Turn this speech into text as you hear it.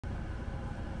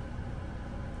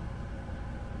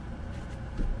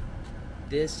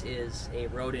This is a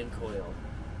Rodin coil,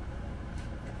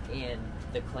 and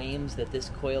the claims that this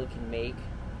coil can make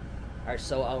are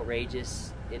so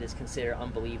outrageous it is considered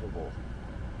unbelievable.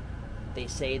 They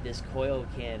say this coil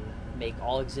can make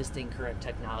all existing current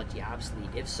technology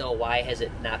obsolete. If so, why has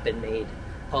it not been made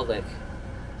public?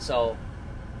 So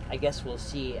I guess we'll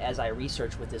see as I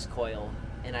research with this coil,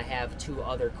 and I have 2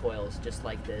 other coils just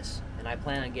like this, and I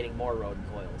plan on getting more Rodin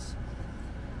coils.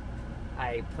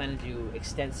 I plan to do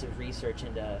extensive research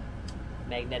into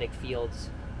magnetic fields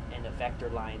and the vector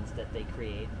lines that they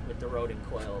create with the Rodin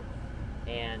coil,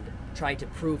 and try to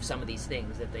prove some of these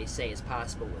things that they say is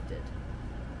possible with it.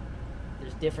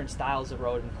 There's different styles of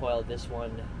Rodin coil. This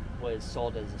one was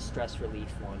sold as a stress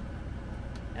relief one,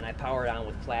 and I power it on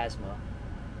with plasma.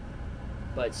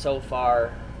 But so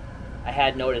far, I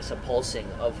had noticed a pulsing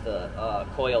of the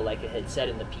coil like it had said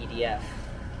in the PDF,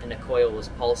 and the coil was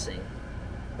pulsing.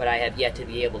 But I have yet to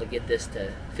be able to get this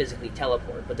to physically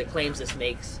teleport. But the claims this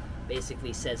makes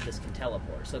basically says this can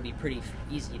teleport. So it'd be pretty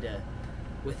easy to,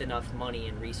 with enough money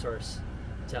and resource,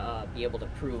 to be able to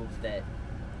prove that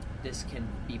this can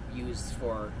be used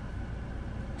for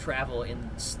travel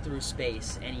through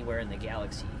space anywhere in the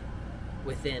galaxy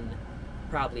within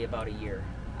probably about a year.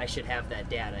 I should have that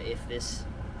data if this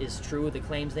is true, the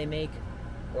claims they make,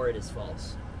 or it is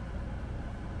false.